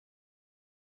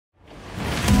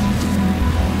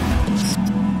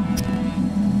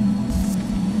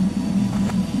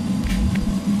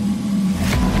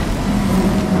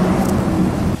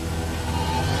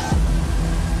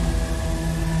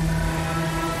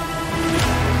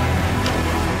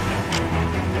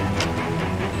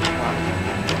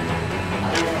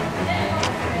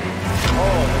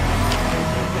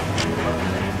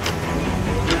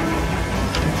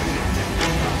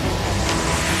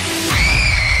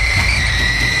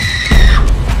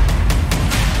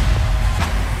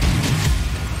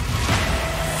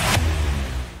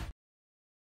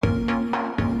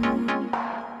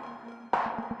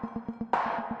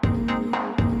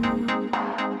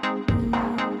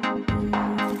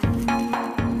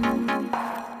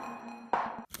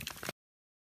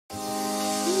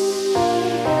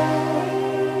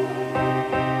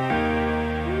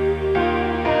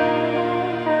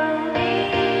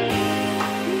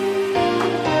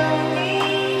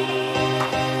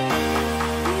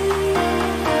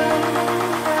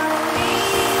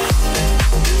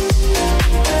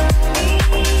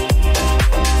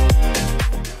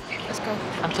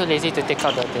lazy to take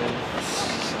out the thing.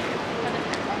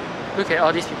 Look at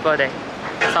all these people that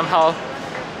somehow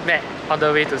met on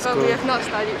the way to school. But we have not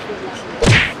studied through this.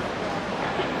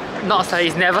 Not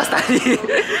studied, never studied.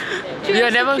 We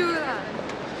are never.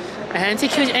 And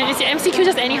MCQ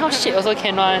just anyhow shit also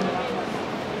can one.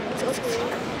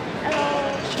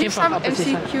 Give some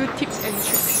MCQ tips and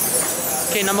tricks.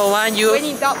 Okay, number one, you when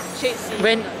in doubt, shade C.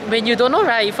 When you don't know,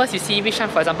 right, first you see which one.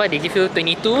 For example, they give you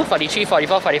 22, 43,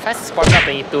 44, 45, spots out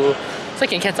 22. So you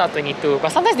can cancel out 22.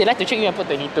 But sometimes they like to trick you and put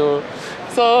 22.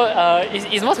 So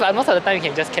it's most of the time you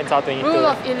can just cancel out 22. Rule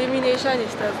of elimination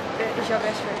is your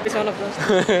best friend. It's one of those.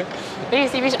 Then you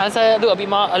see which answer look a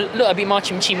bit more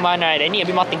chim one, right? They need a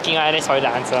bit more thinking, right? Then sorry the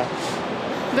answer.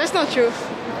 That's not true.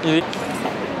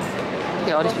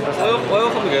 Okay, all these people. Why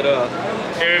all come together?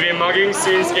 Hey, we've been mugging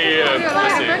since 8 AM.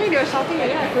 Apparently they were shouting at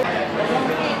you.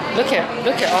 Look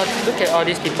at all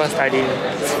these people studying.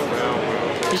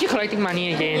 Is she collecting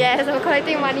money again? Yes, I'm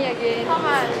collecting money again. How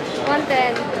much?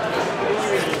 110.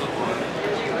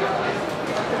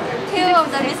 Two of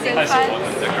the missing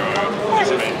funds.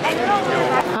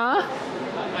 Huh?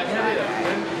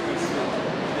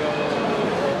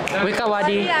 Wake up,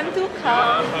 Wadi. I'm too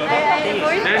calm.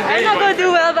 I'm not going to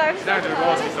do well, but I'm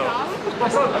so calm.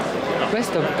 Where's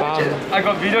the bomb? I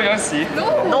got video, you want to see?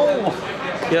 No!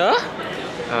 Yeah?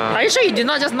 Are you sure you did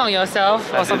not just knock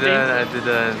yourself or something? I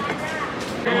didn't.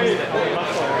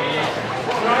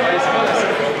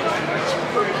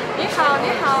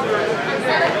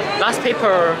 Last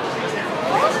paper.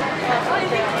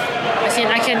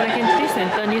 I can twist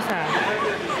and turn this.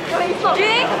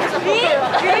 Drink?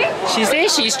 Drink? She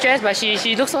says she's stressed, but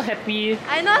she looks so happy.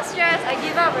 I'm not stressed. I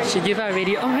give up already. She gave up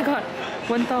already. Oh my god,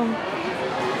 1 tong.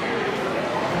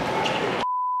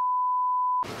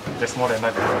 There's more than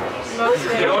 9 people.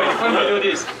 You know, you can't video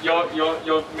this.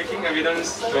 You're making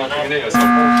evidence to incriminate yourself.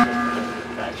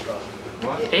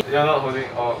 What? You're not holding.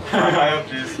 Oh, higher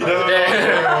please. He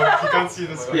can't see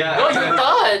the screen. Yeah. No,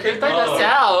 you thought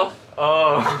yourself.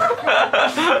 Oh.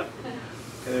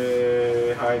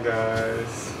 Hey, hi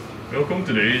guys. Welcome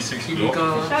to the A6 vlog.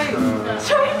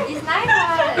 It's nice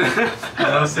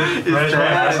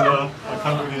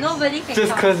one. Nobody can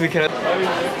Just because we can.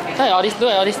 Look at all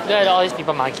these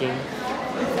people marking.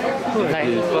 Like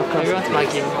everyone's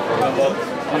marking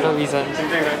for no reason.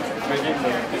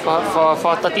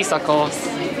 For 30 circles.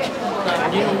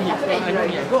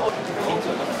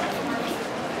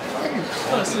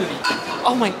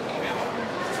 Oh my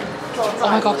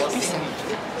god, please.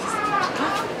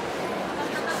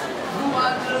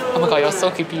 Oh my god, you're so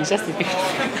creepy, it's just sleeping.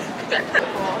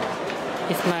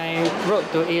 It's my road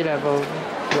to A level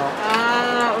vlog.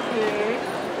 Ah, okay.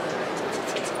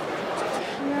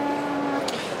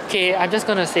 Okay, I'm just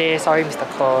gonna say sorry, Mr.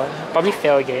 Ko. Probably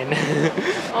fail again.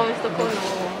 Oh, Mr. Ko, no.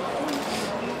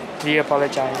 We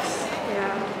apologize.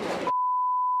 Yeah.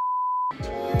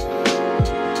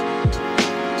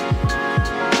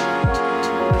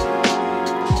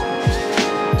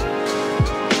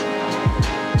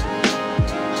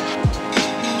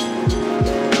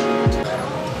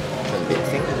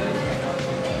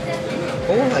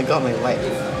 Oh, I got my light.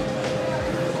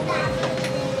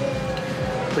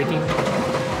 Waiting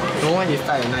No one is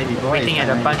start at 9 people. waiting at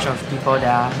a bunch of people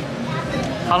there.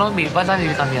 How long what time did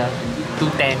you come here?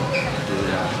 2:10.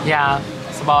 Yeah,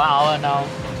 it's about an hour now.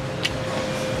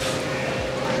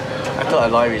 I told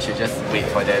Aloy we should just wait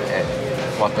for them at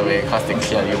Waterway because they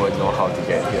clearly won't know how to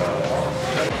get here.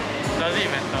 Does it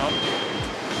matter?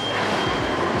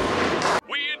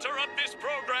 We interrupt this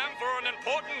program for an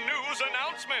important news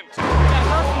announcement.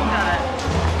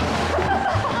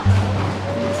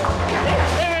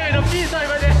 Hey, the bee is not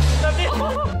even there. The bee.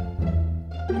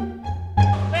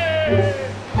 Hey.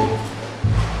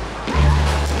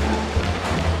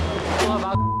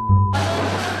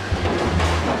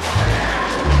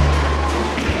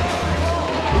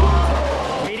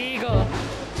 Ready, go.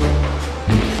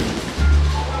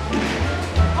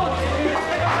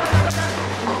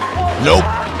 Nope.